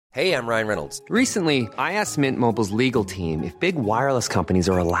Hey, I'm Ryan Reynolds. Recently, I asked Mint Mobile's legal team if big wireless companies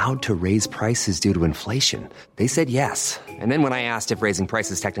are allowed to raise prices due to inflation. They said yes. And then when I asked if raising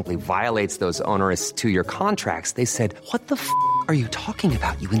prices technically violates those onerous two-year contracts, they said, "What the are you talking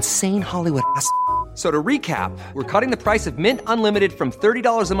about, you insane Hollywood ass?" So to recap, we're cutting the price of Mint Unlimited from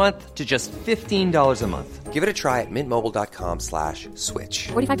 $30 a month to just $15 a month. Give it a try at mintmobile.com/switch.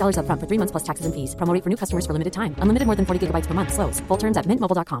 $45 up front for 3 months plus taxes and fees. Promo rate for new customers for limited time. Unlimited more than 40 gigabytes per month. Slows full terms at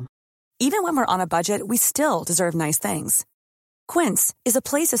mintmobile.com. Even when we're on a budget, we still deserve nice things. Quince is a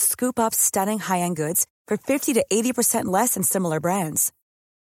place to scoop up stunning high-end goods for 50 to 80% less than similar brands.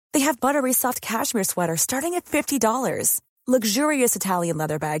 They have buttery soft cashmere sweaters starting at $50, luxurious Italian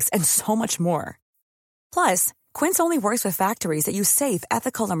leather bags, and so much more. Plus, Quince only works with factories that use safe,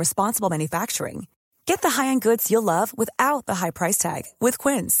 ethical, and responsible manufacturing. Get the high-end goods you'll love without the high price tag with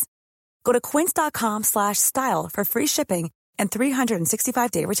Quince. Go to quince.com/style for free shipping and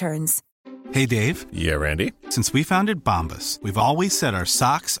 365-day returns. Hey, Dave. Yeah, Randy. Since we founded Bombas, we've always said our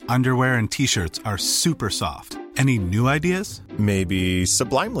socks, underwear, and T-shirts are super soft. Any new ideas? Maybe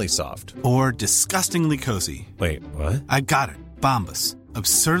sublimely soft. Or disgustingly cozy. Wait, what? I got it. Bombas.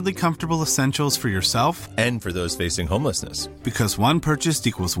 Absurdly comfortable essentials for yourself and for those facing homelessness. Because one purchased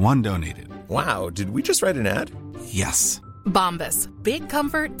equals one donated. Wow, did we just write an ad? Yes. Bombas. Big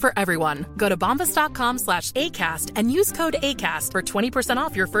comfort for everyone. Go to bombas.com/ACAST and use code ACAST for 20%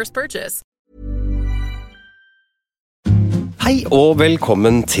 off your first purchase. Hei og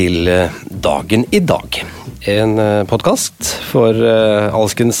velkommen til Dagen i dag. En podcast for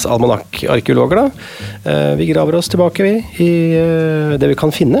alskens almanakk-arkeologer da. Vi graver oss tilbake i det vi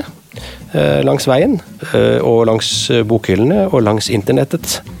kan finne langs veien, og langs bokhyllene og langs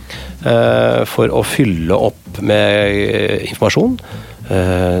internettet, for å fylle opp med informasjon,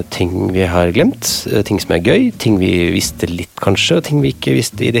 ting vi har glemt, ting som gøy, ting vi visste litt kanskje, ting vi ikke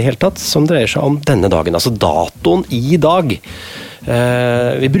visste i det hele tatt, som dreier seg om denne dagen, altså datoen i dag.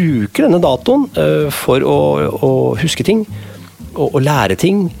 Vi bruker denne datoen for å huske ting, og lære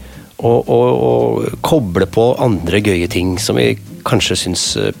ting, og koble på andre gøye ting som vi kanskje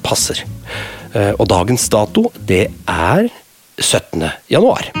synes passer. Og dagens dato, det 17.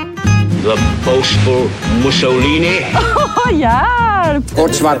 januar. The boastful Mussolini. Hjelp!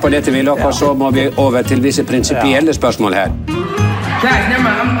 Kort svar på dette vil dere, så må vi over til visse prinsipielle spørsmål her. Guys, never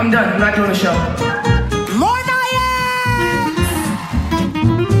mind. I'm done. I'm not doing the show. Morning!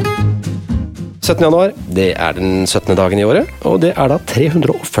 17. januar, det den 17. dagen i året, og det da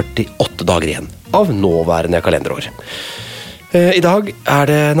 348 dager igjen av nåværende kalenderår. I dag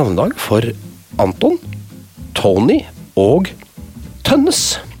det navnedag for Anton, Tony og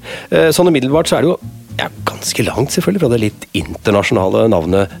Tønnes. Sånn umiddelbart så det jo ganske langt selvfølgelig fra det litt internasjonale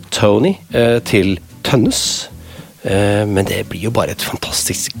navnet Tony til Tønnes. Men det blir jo bare et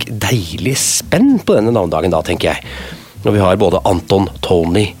fantastisk deilig spenn på denne navnedagen da, tenker jeg. Når vi har både Anton,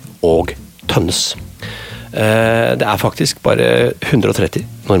 Tony og Tønnes. Det faktisk bare 130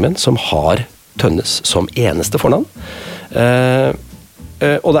 nordmenn som har Tønnes som eneste fornavn.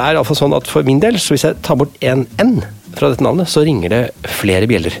 Og det I hvert fall sånn at for min del, så hvis jeg tar bort en N fra dette navnet, så ringer det flere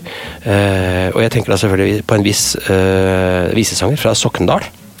bjeller. Og jeg tenker da selvfølgelig på en viss visesanger fra Sokndal,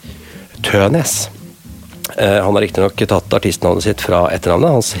 Tønes. Han har riktig nok tatt artistnavnet sitt fra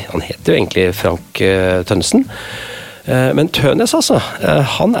etternavnet. Han heter jo egentlig Frank Tønnesen. Men Tønes altså,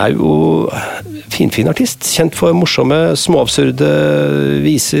 han jo fin artist, kjent for morsomme, småabsurde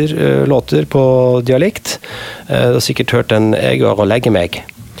viser, låter på dialekt. Du har sikkert hørt den «Jeg går og legger meg».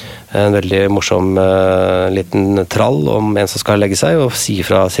 En veldig morsom liten trall om en som skal legge seg, og sier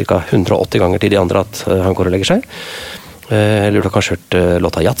fra ca. 180 ganger til de andre at han går og legger seg. Eller du har kanskje hørt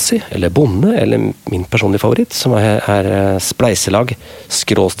låta Yatzy, eller Bonde, eller min personlige favoritt, som Spleiselag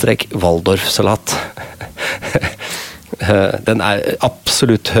 / Waldorfsalat. Den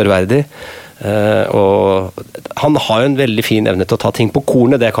absolutt hørverdig, og han har jo en veldig fin evne til å ta ting på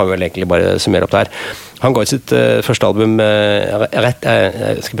kornet, det kan vi vel egentlig bare summere opp der. Han ga ut sitt første album, jeg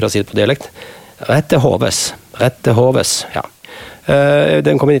skal prøve å si det på dialekt, Rette Hoves, ja.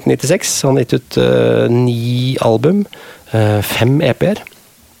 Den kom I 1996, han har gitt ut 9 album, 5 EP-er.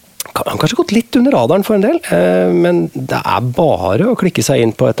 Han har kanskje gått litt under radaren for en del, men det bare å klikke seg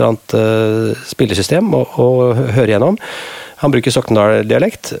inn på et eller annet spillesystem og høre gjennom. Han bruker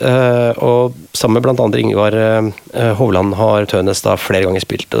Sokndal-dialekt, og sammen med blant andre Ingvar Hovland har Tønes da flere ganger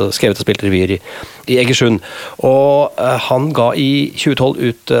skrevet og spilt revyer I Egersund. Og han ga I 2012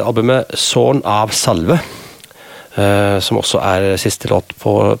 ut albumet Sorn av Salve, som også siste låt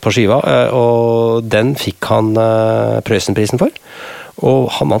på skiva, og den fikk han Prøysenprisen for.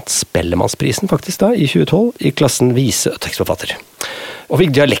 Og han vant Spellemannsprisen faktisk da, I 2012, I klassen vise tekstforfatter. og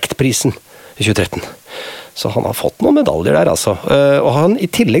fikk dialektprisen i 2013. Så han har fått noen medaljer der, altså. Og han i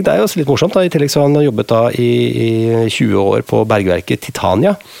tillegg, det er jo også litt morsomt, da, i tillegg så han har jobbet da i 20 år på bergverket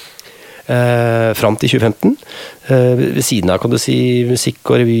Titania, fram til 2015. Ved siden av, kan du si, musikk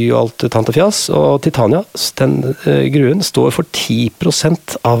og revy og alt tant og fjas. Og Titania, den gruen, står for 10%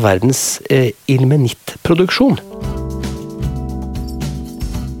 av verdens ilmenittproduksjon.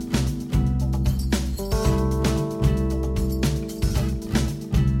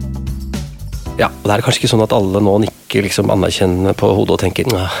 Ja, og det er kanskje ikke sånn at alle nå nikker liksom anerkjennende på hodet og tenker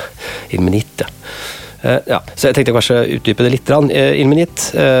ilmenitt, ja. Så jeg tenkte kanskje utdype det litt. Ilmenitt,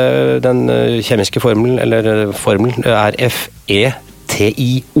 den kjemiske formelen er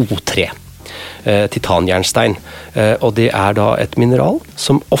FeTiO3, titanjernstein, og det er da et mineral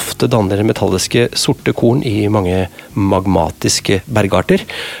som ofte danner metalliske sorte korn i mange magmatiske bergarter,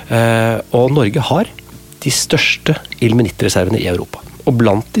 og Norge har de største ilmenittreservene i Europa. Og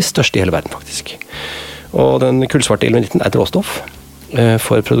blant de største i hele verden, faktisk. Og den kullsvarte ilmenitten er et råstoff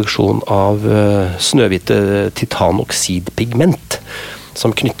for produksjon av snøhvite titanoksidpigment,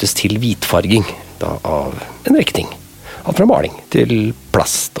 som knyttes til hvitfarging da, av en rekke ting. Alt fra maling til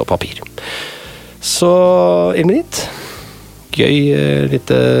plast og papir. Så ilmenitt, gøy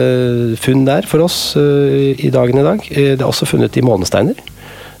lite funn der for oss i dagen i dag. Det er også funnet i månesteiner.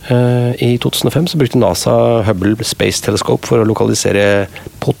 I 2005 så brukte NASA Hubble Space Telescope for å lokalisere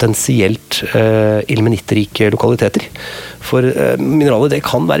potensielt ilmenittrike lokaliteter. For mineralet det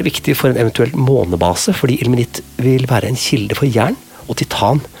kan være viktig for en eventuell månebase, fordi ilmenitt vil være en kilde for jern og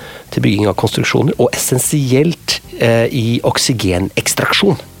titan til bygging av konstruksjoner, og essensielt i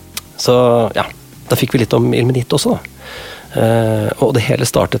oksygenekstraksjon. Så ja, da fikk vi litt om ilmenitt også da. Og det hele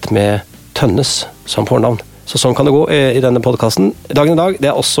startet med Tønnes som fornavn. Så sånn kan det gå i denne podcasten. Dagen i dag, det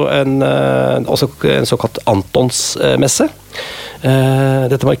er også en såkalt Antonsmesse.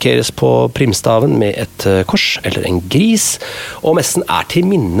 Dette markeres på primstaven med et kors, eller en gris, og messen er til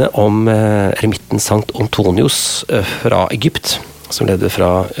minne om eremitten Sankt Antonius fra Egypt, som levde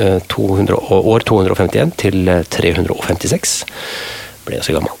fra år 251 til 356. Ble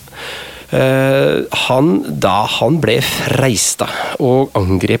så gammel. Han ble freista og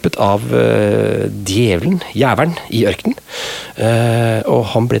angrepet av jævelen i ørkenen, og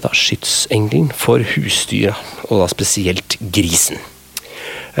han ble da skytsengelen for husdyra, og da spesielt grisen.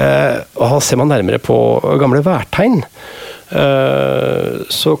 Og ser man nærmere på gamle værtegn,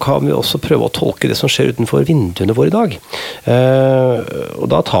 så kan vi også prøve å tolke det som skjer utenfor vinduene våre i dag. Og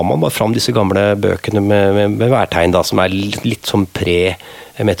da tar man bare fram disse gamle bøkene med værtegn da, som er litt som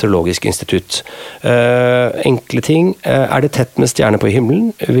meteorologisk institutt. Enkle ting. Er det tett med stjerner på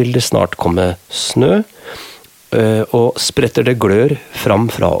himmelen, vil det snart komme snø, og spretter det glør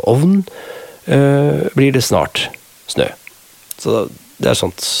fram fra ovnen, blir det snart snø. Så det er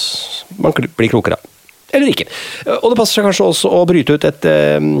sånt man blir klokere av. Eller ikke. Og det passer seg kanskje også å bryte ut et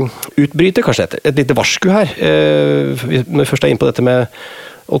lite varsku her, når vi først er inne på dette med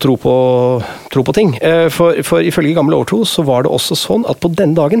å tro på ting. For ifølge gamle overtro så var det også sånn at på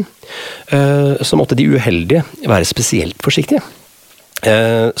denne dagen så måtte de uheldige være spesielt forsiktige.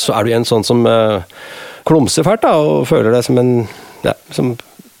 Så er du en sånn som klumser fælt da, og føler deg som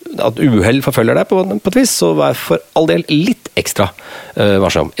at uheld forfølger deg på et vis, så vær for all del litt ekstra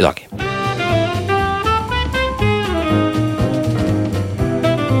varsom i dag.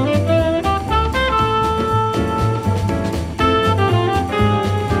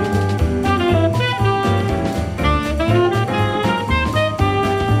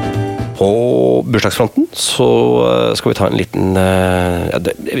 På bursdagsfronten så skal vi ta en liten,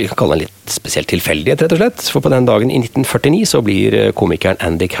 vi kan kalle det en litt spesiell tilfeldighet rett og slett, for på den dagen i 1949 så blir komikeren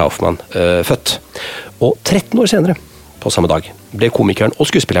Andy Kaufman født. Og 13 år senere, på samme dag, ble komikeren og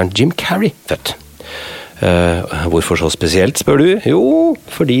skuespilleren Jim Carrey født. Hvorfor så spesielt, spør du? Jo,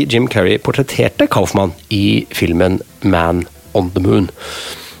 fordi Jim Carrey portretterte Kaufman i filmen Man on the Moon.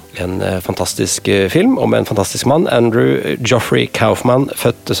 En fantastisk film om en fantastisk mann. Andrew Geoffrey Kaufman,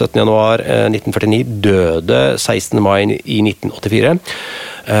 født 17. januar 1949, døde 16. mai i 1984.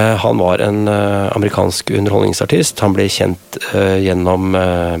 Han var en amerikansk underholdningsartist. Han ble kjent gjennom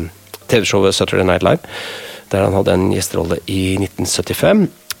TV-showet Saturday Night Live, der han hadde en gjesterolle i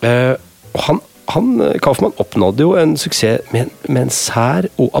 1975. Kaufman oppnådde jo en suksess med en sær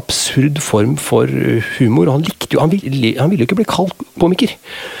og absurd form for humor. Han ville jo ikke bli kalt komiker.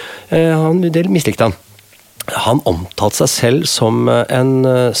 Det mislikte han. Han omtalte seg selv som en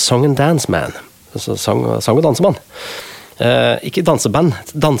song and dance man. Altså sang- og dansemann. Ikke danseband,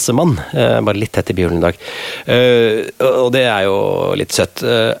 dansemann. Bare litt tett i bihjulen i dag. Og det er jo litt søtt.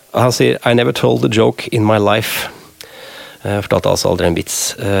 Han sier, I never told a joke in my life. Fortalte altså aldri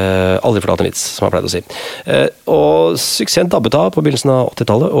fortalt en vits, som han pleide å si. Og suksessen dabbet av på begynnelsen av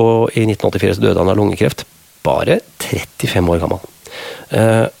 80-tallet, og i 1984 så døde han av lungekreft, bare 35 år gammel.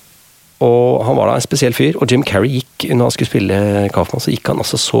 Og han var da en spesiell fyr, og Jim Carrey gikk, når han skulle spille Kaufman, så gikk han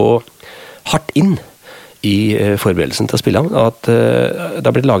altså så hardt inn i forberedelsen til å spille ham, at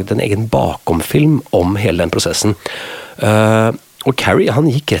det ble laget en egen bakomfilm om hele den prosessen. Og Carrey, han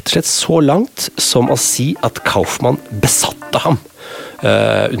gikk rett og slett så langt som å si at Kaufman besatte ham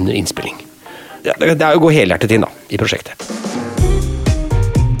under innspilling. Det er å gå helhjertet inn da, i prosjektet.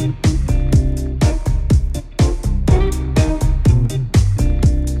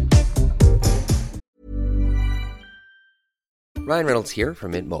 Ryan Reynolds here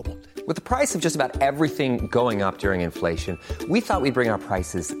from Mint Mobile. With the price of just about everything going up during inflation, we thought we'd bring our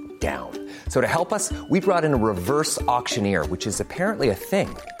prices down. So to help us, we brought in a reverse auctioneer, which is apparently a thing.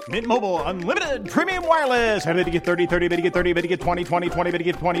 Mint Mobile Unlimited Premium Wireless. How to get 30, 30, how to get 30, how to get 20, 20, 20, how to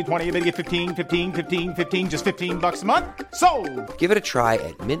get 20, 20, how to get 15, 15, 15, 15, just $15 a month? Sold! Give it a try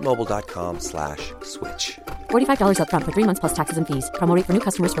at mintmobile.com/switch. $45 up front for 3 months plus taxes and fees. Promo rate for new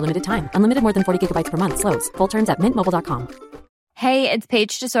customers for limited time. Unlimited more than 40 gigabytes per month. Slows full terms at mintmobile.com. Hey, it's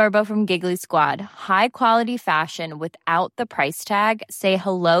Paige DeSorbo from Giggly Squad. High quality fashion without the price tag. Say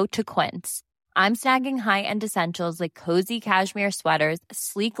hello to Quince. I'm snagging high-end essentials like cozy cashmere sweaters,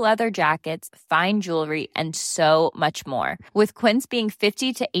 sleek leather jackets, fine jewelry, and so much more. With Quince being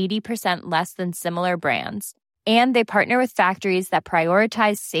 50 to 80% less than similar brands. And they partner with factories that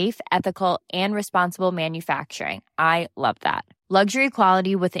prioritize safe, ethical, and responsible manufacturing. I love that. Luxury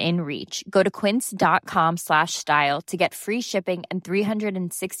quality within reach. Go to quince.com/style to get free shipping and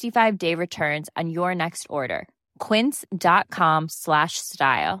 365-day returns on your next order.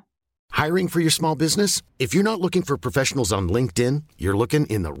 Quince.com/style. Hiring for your small business? If you're not looking for professionals on LinkedIn, you're looking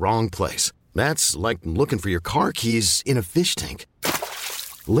in the wrong place. That's like looking for your car keys in a fish tank.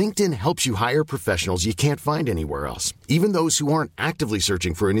 LinkedIn helps you hire professionals you can't find anywhere else, even those who aren't actively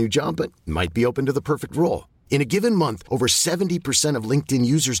searching for a new job but might be open to the perfect role. In a given month, over 70% of LinkedIn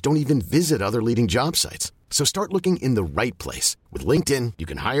users don't even visit other leading job sites. So start looking in the right place. With LinkedIn, you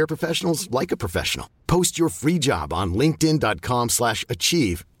can hire professionals like a professional. Post your free job on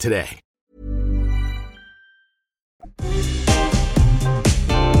linkedin.com/achieve today.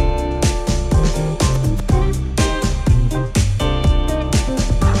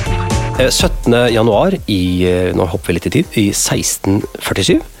 Den 17. januar nå hopper vi litt i tid, i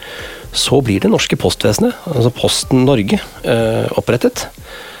 1647, så blir det norske postvesenet, altså Posten Norge, opprettet.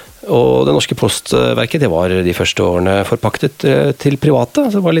 Og det norske postverket, det var de første årene forpaktet til private,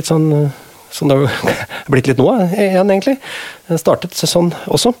 så det var litt sånn det har blitt litt nå igjen egentlig. Det startet sånn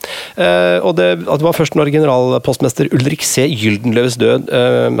også. Og det var først når generalpostmester Ulrik C. Gyldenløves død,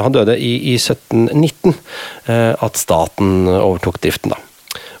 han døde i 1719, at staten overtok driften da.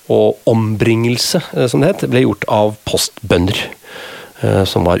 Og ombringelse, som det het, ble gjort av postbønder,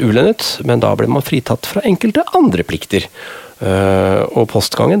 som var ulønnet, men da ble man fritatt fra enkelte andre plikter. Og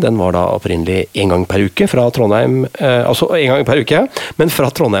postgangen, den var da opprinnelig en gang per uke fra Trondheim, altså en gang per uke, men fra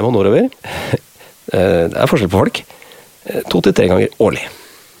Trondheim og nordover, det er forskjell på folk, 2 til 3 ganger årlig.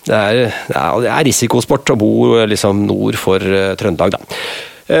 Det er risikosport å bo liksom nord for Trøndelag da.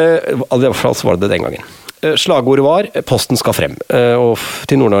 I hvert fall så var det den gangen. Slagordet var «Posten skal frem», og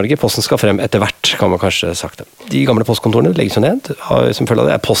til Nord-Norge «Posten skal frem etter hvert», kan man kanskje sagt det. De gamle postkontorene legges jo ned, som følge av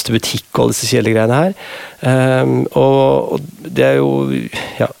det er post i butikk og alle disse kjedelige greiene her. Og det er jo,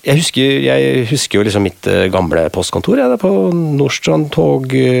 ja, jeg husker jo liksom mitt gamle postkontor, jeg er på Nordstrand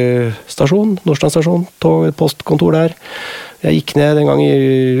togstasjon, postkontor der. Jeg gikk ned en gang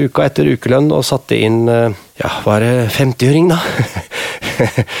i uka etter ukelønn og satte inn, ja, var det 50-øring da?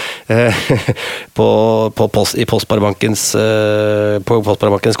 på Postsparebankens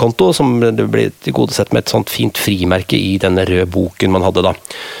konto, som det ble tilgodesett med et sånt fint frimerke i denne røde boken man hadde da.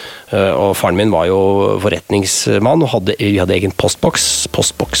 Og faren min var jo forretningsmann og vi hadde egen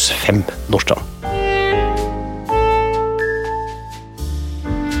postboks 5 Nordstrand.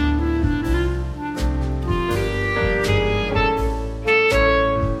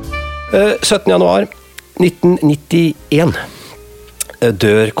 17. januar 1991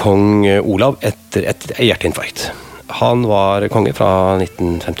 dør kong Olav etter et hjerteinfarkt. Han var konge fra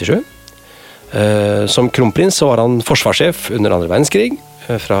 1957. Som kronprins så var han forsvarssjef under andre verdenskrig,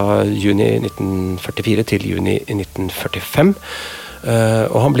 fra juni 1944 til juni 1945.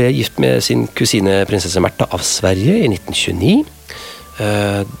 Og han ble gift med sin kusine prinsesse Märtha av Sverige i 1929.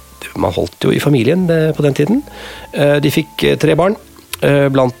 Man holdt jo i familien på den tiden. De fikk 3 barn.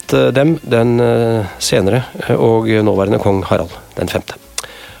 Blant dem den senere og nåværende kong Harald den 5.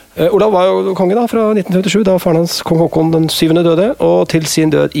 Olav var jo konge da, fra 1957, da faren hans, kong Håkon den 7. døde, og til sin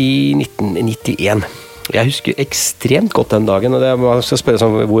død i 1991. Jeg husker ekstremt godt den dagen, og man skal spørre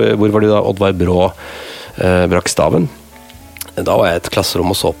sånn, hvor var du da Oddvar Brå brakk staven? Da var jeg et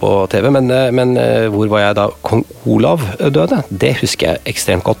klasserom og så på TV, men hvor var jeg da kong Olav døde? Det husker jeg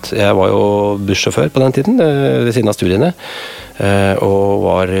ekstremt godt. Jeg var jo bussjåfør på den tiden, ved siden av studiene,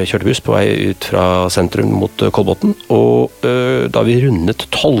 og kjørte buss på vei ut fra sentrum mot Kolbotn, og da vi rundet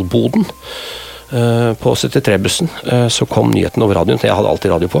Tollboden på 73-bussen, så kom nyheten over radioen. Jeg hadde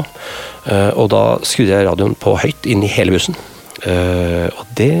alltid radio på, og da skrudde jeg radioen på høyt inn i hele bussen. Og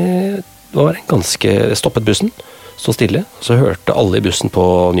det var stoppet bussen, stod stille, så hørte alle i bussen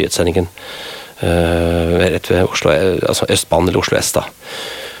på nyhetssendingen rett ved Oslo, altså Østbanen eller Oslo S da.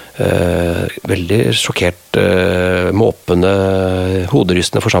 Veldig sjokkert, måpende,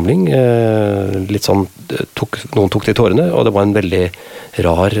 hoderystende forsamling. Litt sånn, noen tok til tårene, og det var en veldig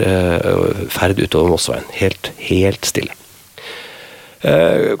rar ferd utover Mosseveien. Helt stille.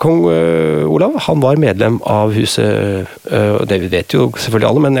 Kong Olav, han var medlem av huset, og det vet jo selvfølgelig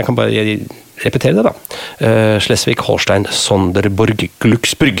alle, men jeg kan bare repetere det da. Schleswig-Holstein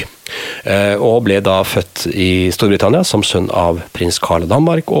Sonderburg-Glücksburg, og ble da født i Storbritannia som sønn av prins Karl av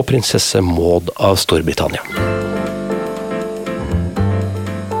Danmark og prinsesse Maud av Storbritannia.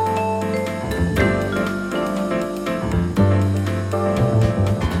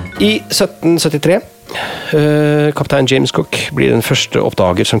 I 1773 kaptein James Cook blir den første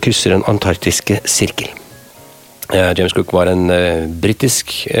oppdager som krysser den antarktiske sirkel. James Cook var en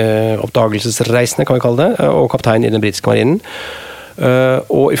britisk oppdagelsesreisende, kan vi kalle det, og kaptein i den britiske marinen.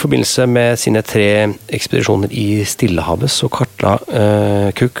 Og i forbindelse med sine 3 ekspedisjoner i Stillehavet så kartla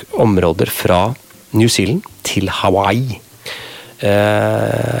Cook områder fra New Zealand til Hawaii.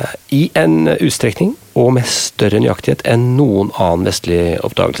 I en utstrekning og med større nøyaktighet enn noen annen vestlig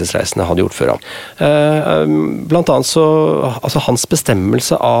oppdagelsesreisende hadde gjort før ham. Blant annet så, altså hans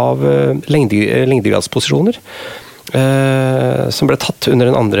bestemmelse av lengdegradsposisjoner, som ble tatt under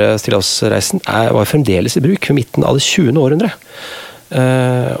den andre stillehavsreisen, var fremdeles i bruk ved midten av det 20. århundre.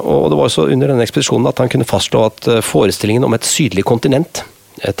 Og det var også under denne ekspedisjonen at han kunne fastslå at forestillingen om et sydlig kontinent,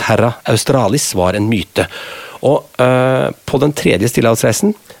 Terra Australis, var en myte. Og på den 3.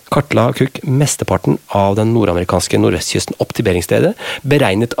 stillehavsreisen kartla Cook mesteparten av den nordamerikanske nordvestkysten opp til Beringstedet,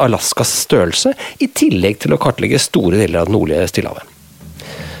 beregnet Alaskas størrelse, i tillegg til å kartlegge store deler av det nordlige Stillehavet.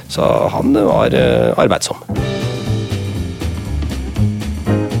 Så han var arbeidsom.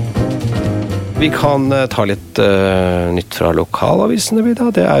 Vi kan ta litt nytt fra lokalavisene,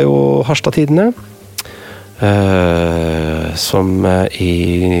 det er jo Harstad-tidene, som i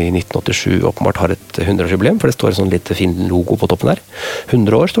 1987 åpenbart har et 100-årsjubileum, for det står en sånn litt fin logo på toppen der.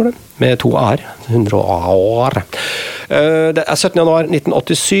 100 år står det, med 2 A-er. 100 år. Det er 17. januar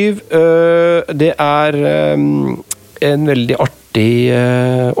 1987. Det er en veldig artig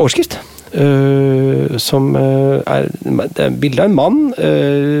overskrift, som det er bildet av en mann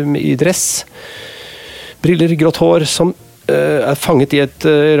i dress, briller, grått hår, som er fanget i et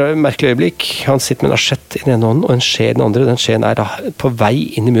merkelig øyeblikk. Han sitter med en asjett i den ene hånden og en skje i den andre. Den skjeen er da på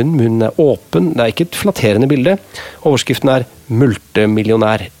vei inn i munnen. Munnen er åpen. Det er ikke et flatterende bilde. Overskriften er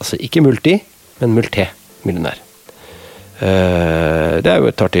multemillionær. Altså ikke multi, men multemillionær. Det er jo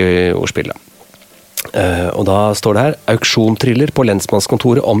et artig ordspill da. Og da står det her auksjontriller på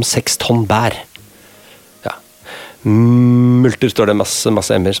lensmannskontoret om 6 tonn bær. Multer står det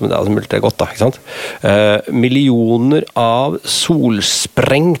masse emmer, som altså multer er godt da, ikke sant? Millioner av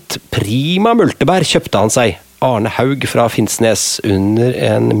solsprengt prima multebær kjøpte han seg. Arne Haug fra Finnsnes under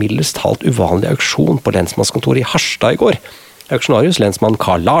en mildest talt uvanlig auksjon på lensmannskontoret i Harstad i går. Auksjonarius, lensmann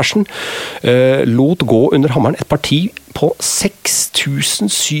Karl Larsen, lot gå under hammeren et parti på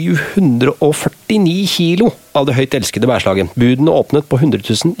 6.749 kilo av det høyt elskede bærslaget. Budene åpnet på 100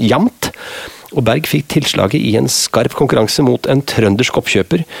 000 jamt, og Berg fikk tilslaget i en skarp konkurranse mot en trøndersk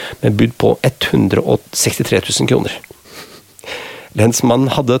oppkjøper med bud på 163 000 kroner. Lensmannen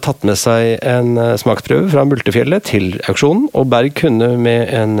hadde tatt med seg en smaksprøve fra Multefjellet til auksjonen, og Berg kunne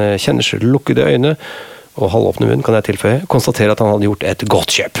med en kjenners lukkede øyne og halvåpne munn, kan jeg tilføye, konstatere at han hadde gjort et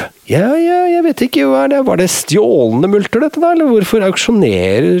godt kjøp. Ja, jeg vet ikke, var det stjålende multer dette da, eller hvorfor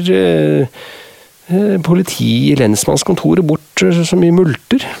auksjonerer politi i lensmannskontoret bort så mye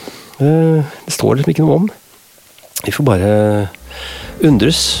multer? Det står liksom ikke noe om. Vi får bare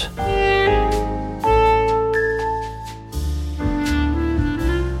undres.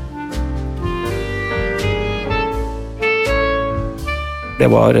 Det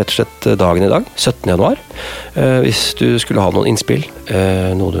var rett og slett dagen i dag, 17. januar. Hvis du skulle ha noen innspill,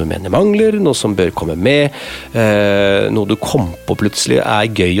 noe du mener mangler, noe som bør komme med, noe du kom på plutselig er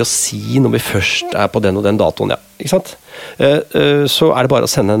gøy å si når vi først er på den og den datoen, ja, ikke sant? Så er det bare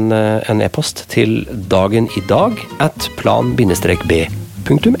å sende en e-post til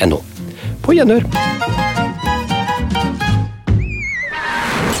dagenidag@plan-b.no. På gjenhør.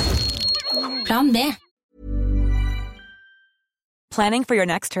 Plan B. Planning for your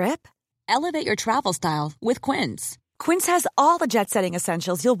next trip? Elevate your travel style with Quince. Quince has all the jet-setting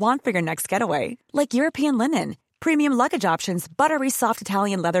essentials you'll want for your next getaway, like European linen, premium luggage options, buttery soft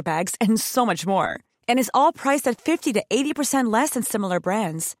Italian leather bags, and so much more. And is all priced at 50 to 80% less than similar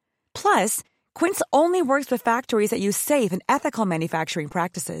brands. Plus, Quince only works with factories that use safe and ethical manufacturing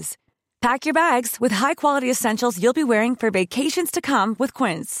practices. Pack your bags with high-quality essentials you'll be wearing for vacations to come with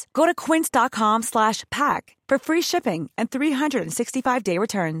Quince. Go to quince.com/pack for free shipping and 365-day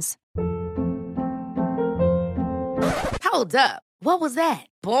returns. Hold up. What was that?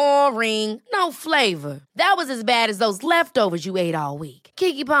 Boring. No flavor. That was as bad as those leftovers you ate all week.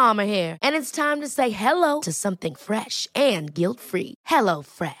 Keke Palmer here, and it's time to say hello to something fresh and guilt-free. Hello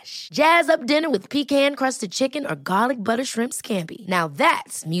Fresh. Jazz up dinner with pecan-crusted chicken or garlic butter shrimp scampi. Now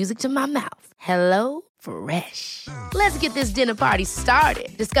that's music to my mouth. Hello Fresh. Let's get this dinner party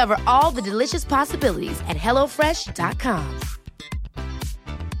started. Discover all the delicious possibilities at hellofresh.com.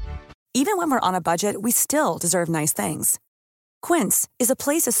 Even when we're on a budget, we still deserve nice things. Quince is a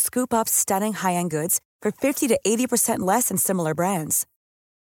place to scoop up stunning high-end goods for 50 to 80% less than similar brands.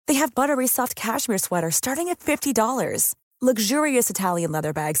 They have buttery soft cashmere sweaters starting at $50, luxurious Italian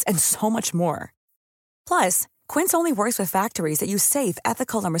leather bags, and so much more. Plus, Quince only works with factories that use safe,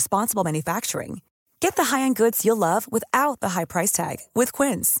 ethical, and responsible manufacturing. Get the high-end goods you'll love without the high price tag with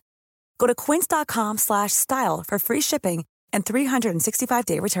Quince. Go to quince.com/style for free shipping and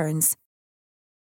 365-day returns.